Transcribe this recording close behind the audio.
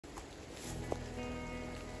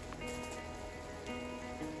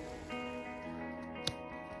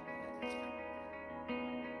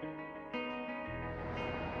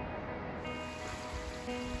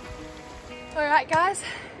Alright guys,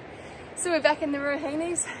 so we're back in the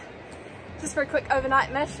Ruahines just for a quick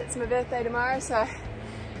overnight mish. It's my birthday tomorrow, so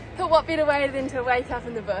thought what better way than to wake up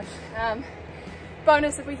in the bush.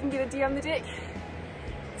 Bonus if we can get a deer on the deck.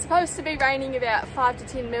 It's supposed to be raining about 5 to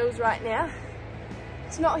 10 mils right now.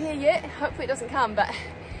 It's not here yet, hopefully it doesn't come, but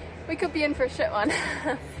we could be in for a shit one.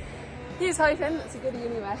 Here's hoping, it's a goodie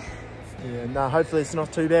anyway. Yeah, no, hopefully it's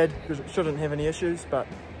not too bad, because it shouldn't have any issues, but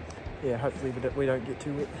yeah, hopefully we don't get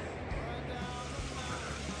too wet.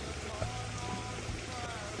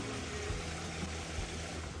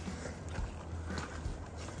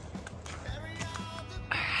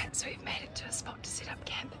 Alright, so we've made it to a spot to set up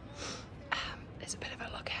camp. There's a bit of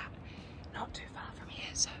a lookout, not too far from here,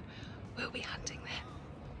 so we'll be hunting that.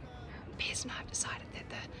 Piers and I have decided that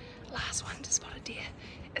the last one to spot a deer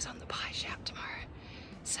is on the pie shout tomorrow.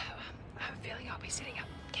 So I have a feeling I'll be setting up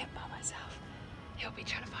camp by myself. He'll be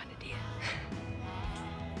trying to find a deer.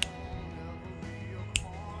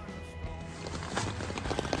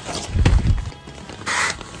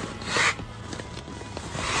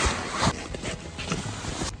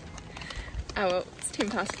 Oh well, it's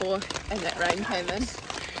 4:10 and that rain came in.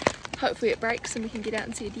 Hopefully it breaks and we can get out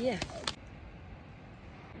and see a deer.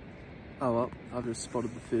 Oh well, I've just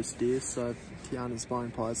spotted the first deer, so Tiana's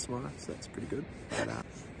buying pies tomorrow, so that's pretty good. But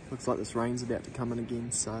looks like this rain's about to come in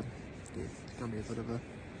again, so yeah, it's going to be a bit of a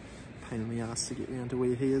pain in the ass to get round to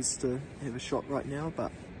where he is to have a shot right now,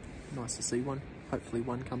 but nice to see one. Hopefully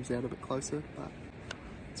one comes out a bit closer, but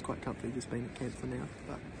it's quite comfy just being at camp for now,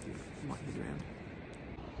 but yeah, might head around.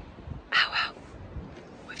 Oh well,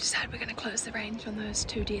 we've decided we're going to close the range on those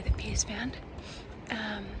 2 deer that Piers found.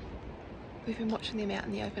 We've been watching them out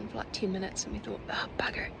in the open for like 10 minutes and we thought, oh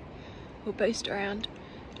bugger it, we'll boost around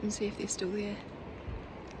and see if they're still there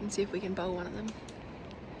and see if we can bowl one of them.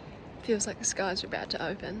 Feels like the skies are about to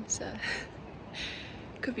open, so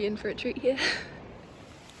could be in for a treat here.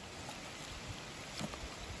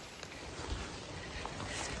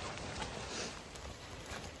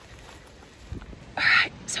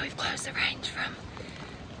 Alright, so we've closed the range from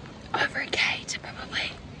over a K to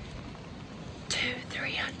probably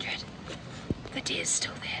 200-300. The deer's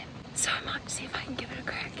still there, so I might see if I can give it a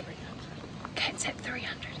crack. Okay, it's at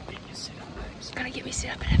 300. It's gonna get me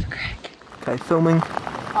set up and have a crack. Okay, filming.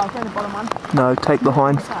 Oh, go to the bottom one. No, take the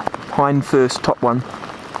hind first, top one.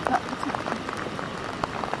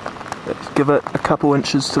 Give it a couple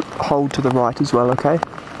inches to hold to the right as well, okay?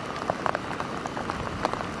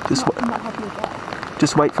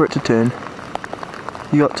 Just wait for it to turn.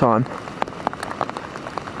 You got time.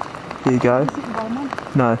 Here you go.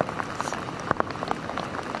 No.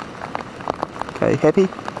 Okay, happy?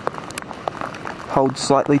 Hold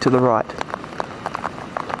slightly to the right.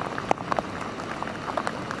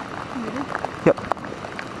 Yep.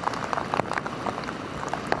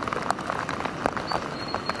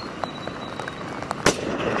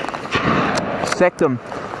 Sacked him.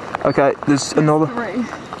 Okay, there's another. 3.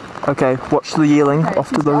 Okay, watch the yearling off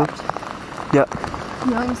to the left. Yep.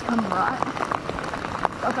 Yearling's come right.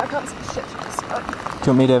 Okay, I can't see shit from the scope. Do you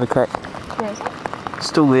want me to have a crack? Where is it?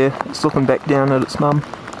 Still there. It's looking back down at its mum.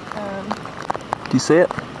 Do you see it?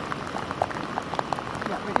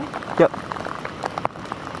 Yeah, ready? Yep.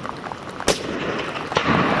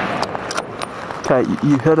 Okay,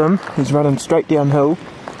 you hit him. He's running straight downhill.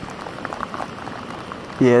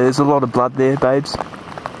 Yeah, there's a lot of blood there, babes.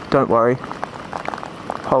 Don't worry.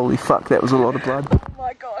 Holy fuck, that was a lot of blood. Oh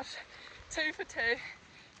my gosh. 2 for 2.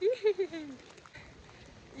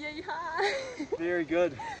 Yeehaw! Very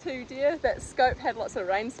good. 2 deer. That scope had lots of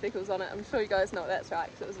rain speckles on it. I'm sure you guys know what that's right,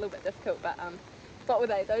 because it was a little bit difficult, but what were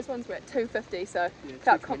they? Those ones were at 250, so yeah,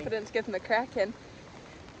 felt confident to give them a crack and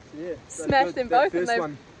yeah, smashed them both, and they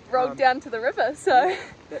rolled down to the river. So yeah,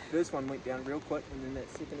 that first one went down real quick, and then that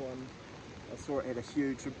second one, I saw it had a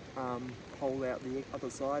huge hole out the other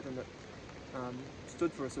side, and it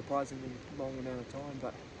stood for a surprisingly long amount of time,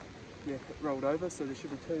 but yeah, it rolled over, so there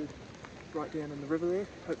should be 2 right down in the river there.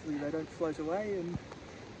 Hopefully they don't float away, and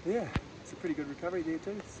yeah, it's a pretty good recovery there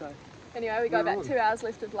too. So anyway, we got about 2 hours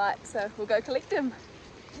left of light, so we'll go collect them.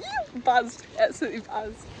 Buzzed, absolutely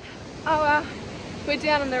buzzed. Oh we're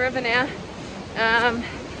down in the river now.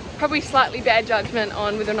 Probably slightly bad judgment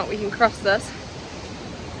on whether or not we can cross this,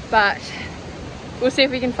 but we'll see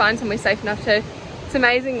if we can find somewhere safe enough to. It's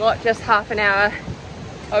amazing what just half an hour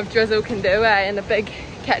of drizzle can do in a big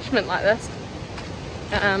catchment like this.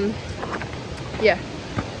 Yeah,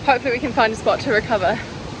 hopefully we can find a spot to recover.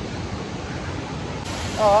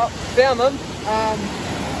 oh, found them.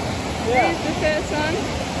 There's the first one,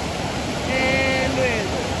 and where is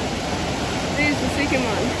it? There's the second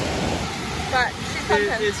one. But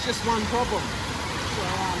There's just one problem.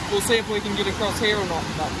 So, We'll see if we can get across here or not,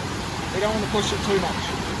 but we don't want to push it too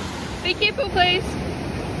much. Be careful, please.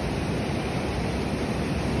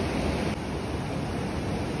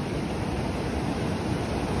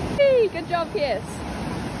 Hey, good job, Pierce.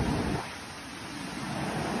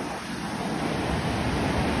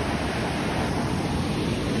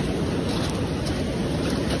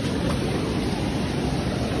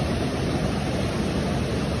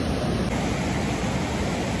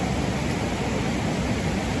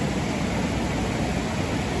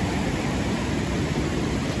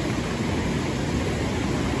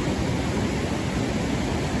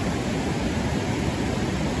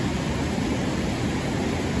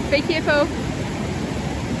 Be careful.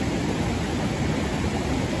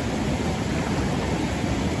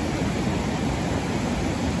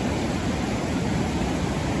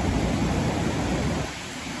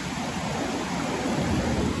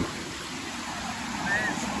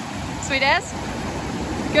 Sweet ass.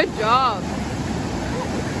 Good job.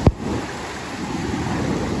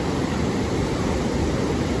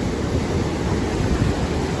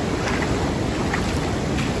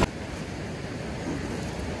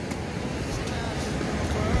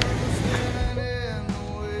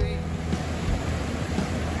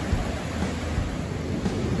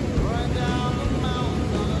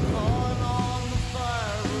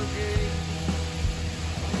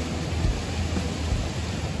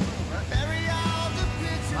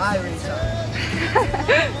 Hi, Rita.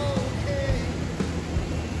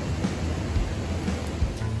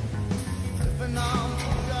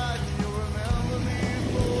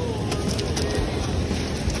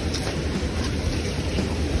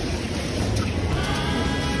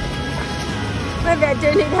 Maybe I do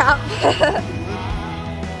need help.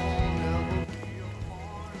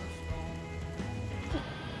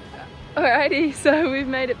 Alrighty, so we've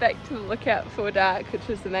made it back to the lookout for dark, which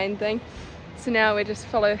was the main thing. So now we just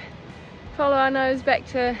follow our nose back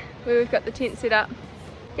to where we've got the tent set up.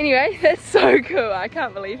 Anyway, that's so cool. I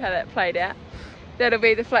can't believe how that played out. That'll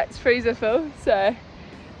be the flats freezer full, so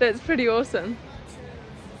that's pretty awesome.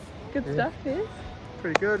 Good stuff, yes?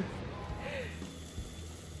 Pretty good.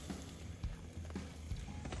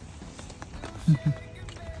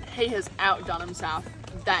 He has outdone himself.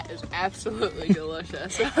 That is absolutely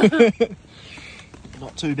delicious.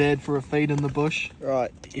 Not too bad for a feed in the bush.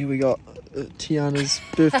 Right, here we got Tiana's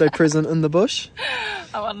birthday present in the bush.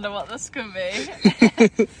 I wonder what this could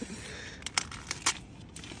be.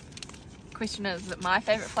 Question is it my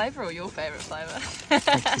favourite flavour or your favourite flavour? I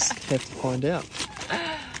just have to find out.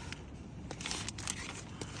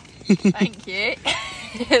 Thank you.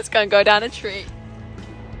 It's going to go down a treat.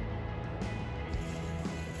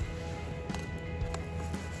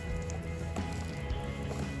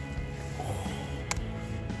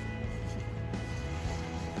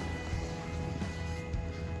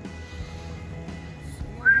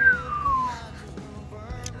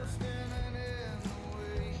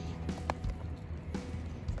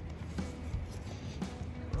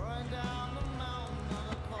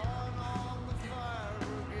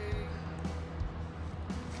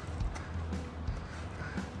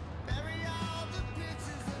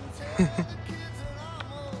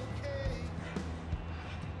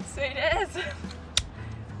 Sweet as.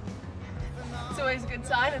 It's always a good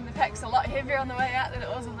sign, and the pack's a lot heavier on the way out than it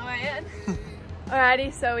was on the way in.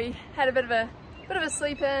 Alrighty, so we had a bit of a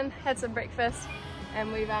sleep in, had some breakfast,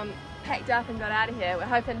 and we've packed up and got out of here. We're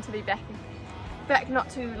hoping to be back not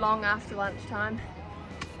too long after lunchtime.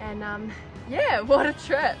 And yeah, what a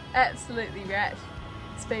trip! Absolutely great.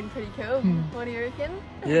 It's been pretty cool. What do you reckon?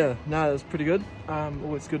 Yeah, no, it was pretty good.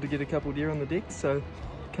 Always good to get a couple of deer on the deck, so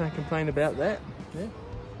can't complain about that. Yeah.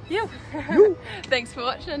 Yeah. Thanks for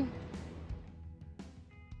watching.